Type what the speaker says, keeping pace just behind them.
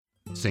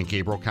St.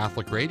 Gabriel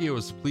Catholic Radio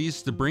is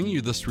pleased to bring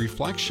you this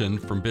reflection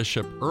from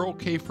Bishop Earl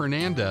K.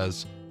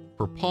 Fernandez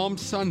for Palm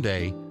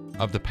Sunday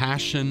of the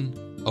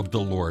Passion of the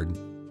Lord.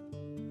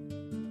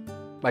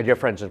 My dear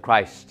friends in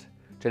Christ,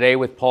 today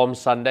with Palm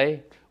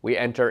Sunday, we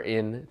enter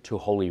into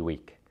Holy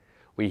Week.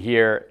 We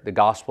hear the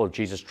gospel of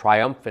Jesus'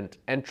 triumphant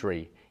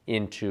entry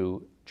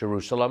into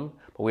Jerusalem,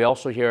 but we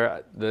also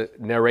hear the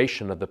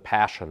narration of the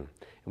Passion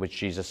in which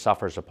Jesus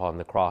suffers upon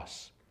the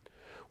cross.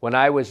 When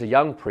I was a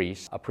young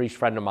priest, a priest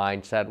friend of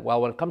mine said,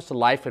 well, when it comes to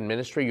life and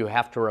ministry, you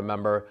have to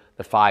remember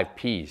the 5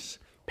 Ps: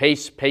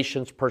 pace,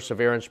 patience,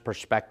 perseverance,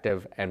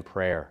 perspective, and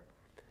prayer.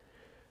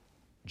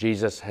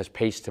 Jesus has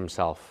paced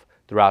himself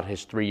throughout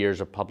his 3 years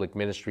of public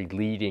ministry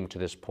leading to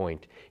this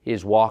point. He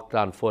has walked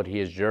on foot, he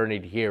has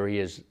journeyed here, he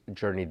has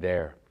journeyed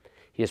there.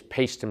 He has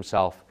paced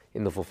himself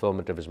in the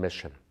fulfillment of his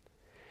mission.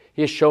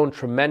 He has shown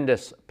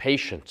tremendous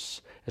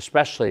patience,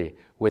 especially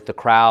with the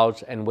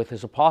crowds and with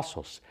his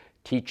apostles,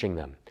 teaching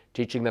them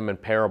in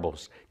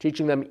parables,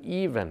 teaching them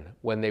even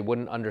when they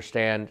wouldn't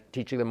understand,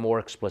 teaching them more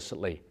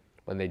explicitly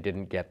when they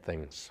didn't get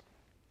things.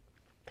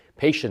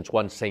 Patience,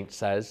 one saint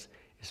says,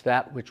 is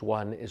that which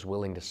one is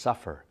willing to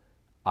suffer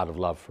out of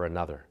love for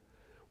another.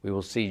 We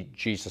will see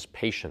Jesus'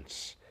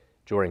 patience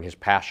during his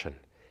passion,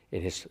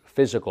 in his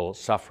physical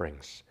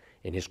sufferings,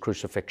 in his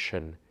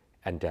crucifixion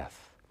and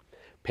death.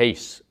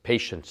 Pace,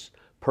 patience,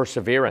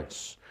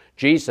 perseverance.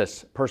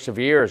 Jesus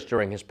perseveres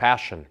during his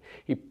passion.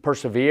 He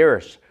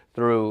perseveres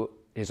through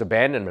his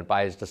abandonment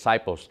by his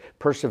disciples,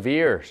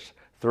 perseveres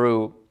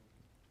through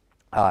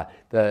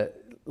the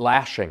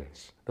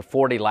lashings, the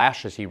 40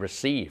 lashes he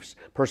receives,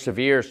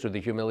 perseveres through the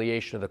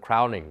humiliation of the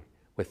crowning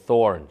with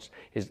thorns,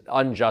 his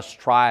unjust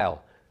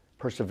trial,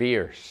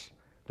 perseveres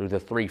through the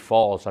 3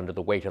 falls under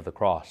the weight of the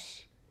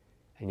cross,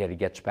 and yet he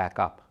gets back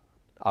up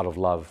out of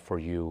love for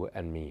you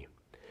and me.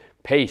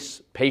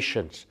 Pace,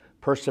 patience,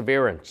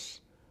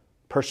 perseverance,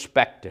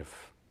 perspective.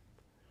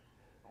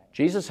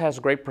 Jesus has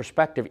great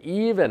perspective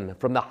even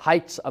from the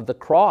heights of the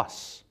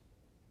cross.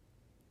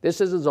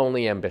 This is his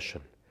only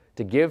ambition,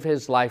 to give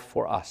his life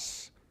for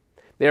us.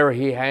 There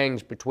he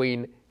hangs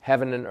between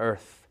heaven and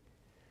earth,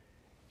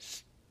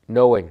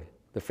 knowing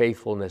the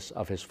faithfulness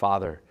of his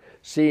Father,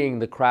 seeing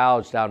the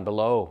crowds down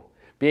below,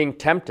 being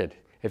tempted.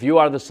 If you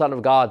are the Son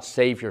of God,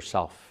 save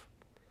yourself.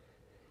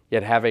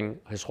 Yet having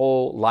his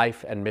whole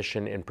life and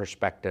mission in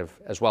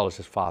perspective, as well as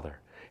his Father,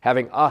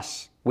 having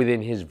us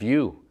within his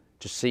view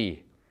to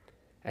see.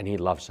 And he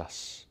loves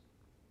us.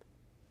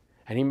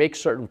 And he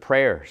makes certain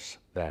prayers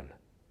then,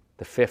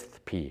 the 5th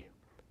P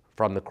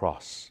from the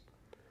cross.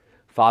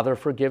 Father,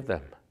 forgive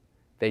them.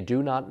 They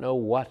do not know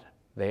what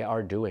they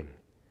are doing.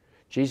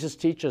 Jesus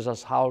teaches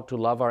us how to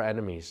love our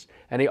enemies,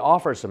 and he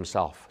offers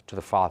himself to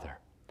the Father.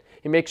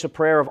 He makes a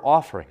prayer of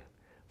offering.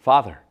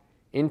 Father,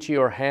 into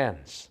your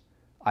hands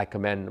I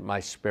commend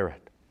my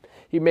spirit.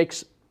 He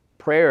makes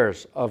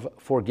prayers of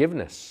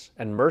forgiveness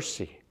and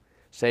mercy,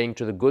 saying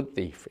to the good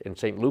thief in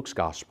St. Luke's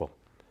Gospel,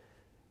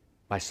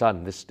 my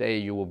son, this day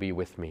you will be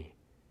with me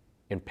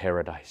in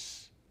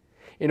paradise.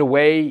 In a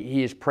way,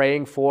 he is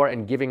praying for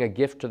and giving a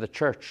gift to the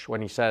church when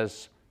he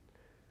says,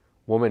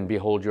 woman,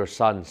 behold your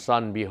son,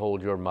 son,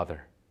 behold your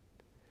mother.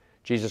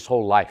 Jesus'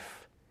 whole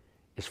life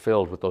is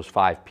filled with those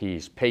 5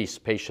 Ps: pace,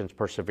 patience,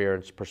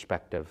 perseverance,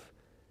 perspective,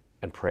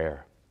 and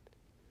prayer.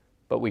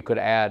 But we could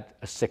add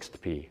a 6th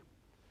P,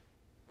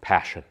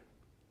 passion.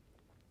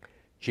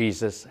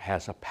 Jesus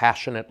has a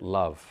passionate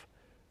love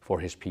for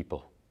his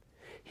people.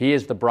 He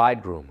is the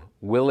bridegroom,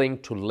 willing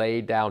to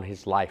lay down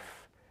his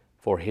life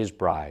for his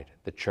bride,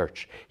 the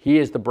church. He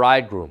is the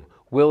bridegroom,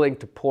 willing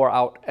to pour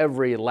out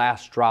every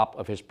last drop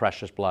of his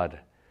precious blood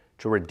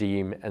to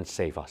redeem and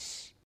save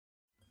us.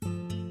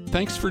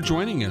 Thanks for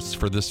joining us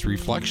for this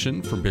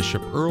reflection from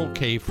Bishop Earl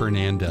K.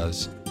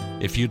 Fernandez.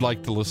 If you'd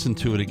like to listen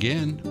to it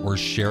again or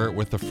share it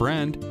with a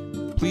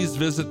friend, please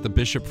visit the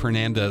Bishop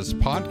Fernandez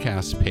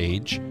podcast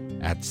page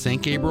at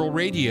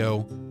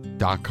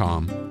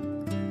stgabrielradio.com.